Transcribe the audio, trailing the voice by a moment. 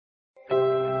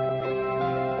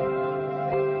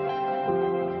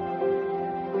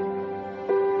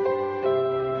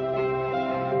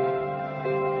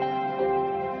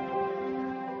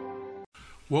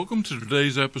Welcome to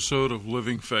today's episode of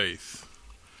Living Faith.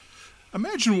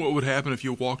 Imagine what would happen if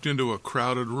you walked into a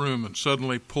crowded room and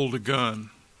suddenly pulled a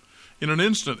gun. In an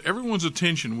instant, everyone's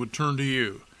attention would turn to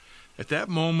you. At that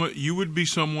moment, you would be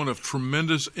someone of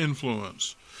tremendous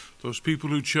influence. Those people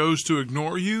who chose to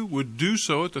ignore you would do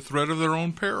so at the threat of their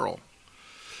own peril.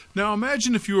 Now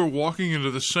imagine if you were walking into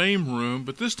the same room,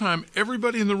 but this time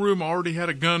everybody in the room already had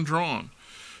a gun drawn.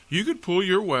 You could pull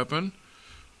your weapon,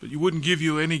 but you wouldn't give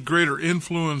you any greater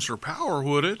influence or power,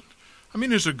 would it? I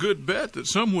mean, it's a good bet that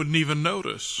some wouldn't even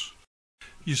notice.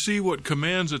 You see, what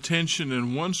commands attention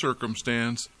in one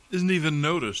circumstance isn't even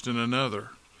noticed in another.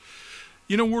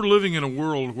 You know, we're living in a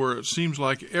world where it seems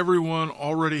like everyone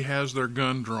already has their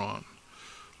gun drawn.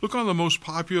 Look on the most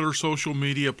popular social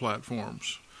media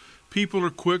platforms. People are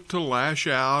quick to lash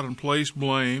out and place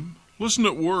blame. Listen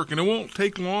at work, and it won't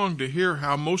take long to hear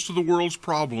how most of the world's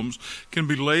problems can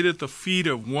be laid at the feet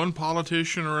of one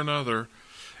politician or another.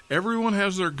 Everyone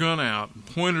has their gun out and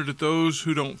pointed at those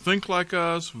who don't think like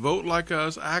us, vote like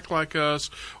us, act like us,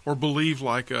 or believe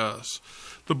like us.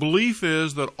 The belief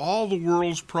is that all the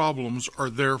world's problems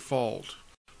are their fault.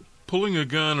 Pulling a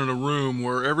gun in a room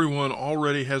where everyone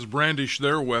already has brandished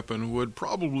their weapon would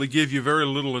probably give you very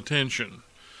little attention.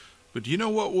 But do you know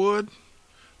what would?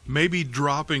 Maybe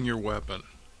dropping your weapon.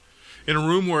 In a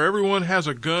room where everyone has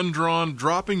a gun drawn,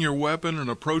 dropping your weapon and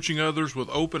approaching others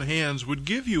with open hands would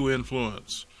give you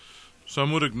influence.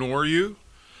 Some would ignore you.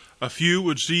 A few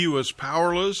would see you as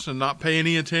powerless and not pay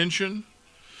any attention.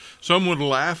 Some would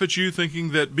laugh at you,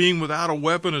 thinking that being without a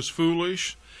weapon is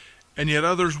foolish, and yet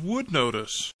others would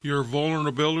notice. Your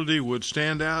vulnerability would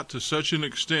stand out to such an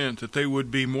extent that they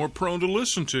would be more prone to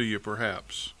listen to you,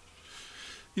 perhaps.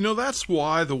 You know, that's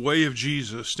why the way of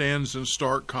Jesus stands in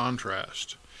stark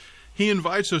contrast. He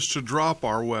invites us to drop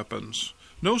our weapons.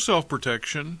 No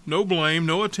self-protection, no blame,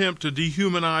 no attempt to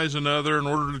dehumanize another in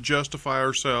order to justify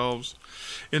ourselves.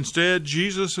 Instead,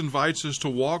 Jesus invites us to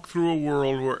walk through a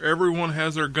world where everyone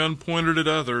has their gun pointed at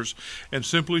others and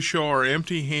simply show our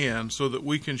empty hands so that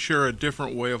we can share a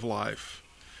different way of life.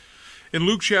 In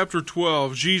Luke chapter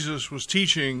 12, Jesus was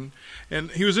teaching,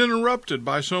 and he was interrupted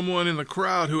by someone in the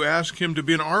crowd who asked him to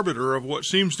be an arbiter of what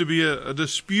seems to be a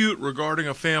dispute regarding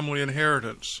a family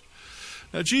inheritance.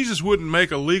 Now, Jesus wouldn't make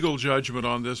a legal judgment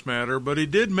on this matter, but he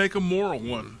did make a moral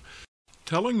one.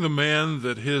 Telling the man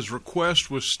that his request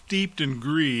was steeped in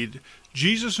greed,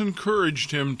 Jesus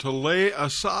encouraged him to lay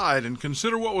aside and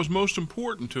consider what was most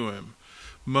important to him: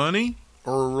 money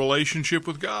or a relationship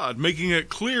with God, making it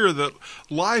clear that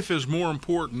life is more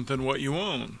important than what you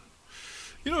own.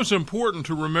 You know, it's important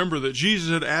to remember that Jesus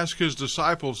had asked his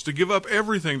disciples to give up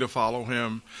everything to follow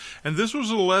him, and this was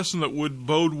a lesson that would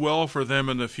bode well for them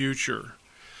in the future.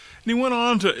 And he went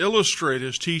on to illustrate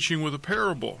his teaching with a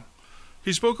parable.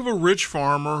 He spoke of a rich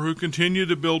farmer who continued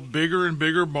to build bigger and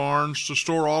bigger barns to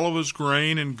store all of his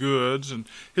grain and goods, and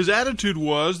his attitude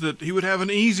was that he would have an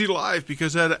easy life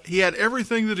because he had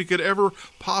everything that he could ever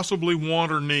possibly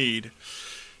want or need.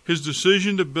 His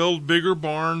decision to build bigger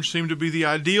barns seemed to be the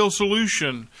ideal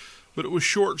solution, but it was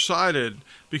short-sighted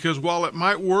because while it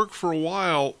might work for a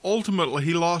while, ultimately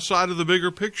he lost sight of the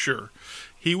bigger picture.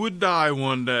 He would die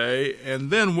one day, and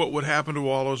then what would happen to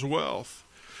all his wealth?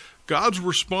 God's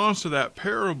response to that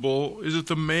parable is that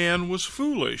the man was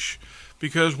foolish,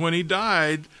 because when he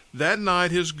died, that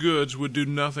night his goods would do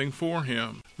nothing for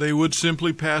him. They would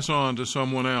simply pass on to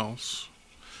someone else.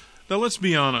 Now let's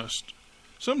be honest.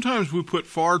 Sometimes we put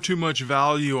far too much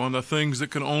value on the things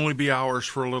that can only be ours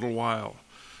for a little while.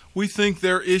 We think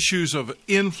they're issues of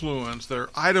influence. They're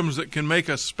items that can make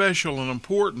us special and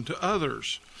important to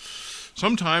others.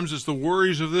 Sometimes it's the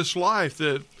worries of this life,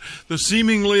 the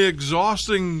seemingly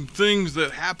exhausting things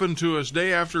that happen to us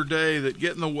day after day that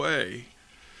get in the way.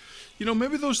 You know,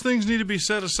 maybe those things need to be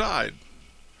set aside.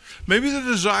 Maybe the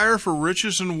desire for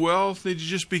riches and wealth need to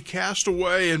just be cast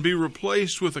away and be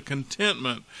replaced with a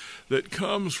contentment that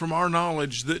comes from our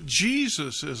knowledge that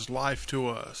Jesus is life to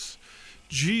us.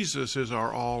 Jesus is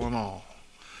our all in all.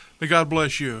 May God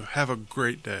bless you. Have a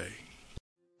great day.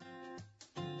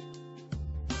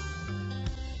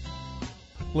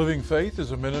 Living Faith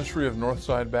is a ministry of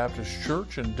Northside Baptist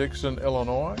Church in Dixon,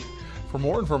 Illinois. For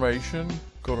more information,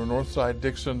 go to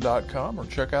northsidedixon.com or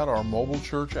check out our mobile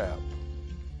church app.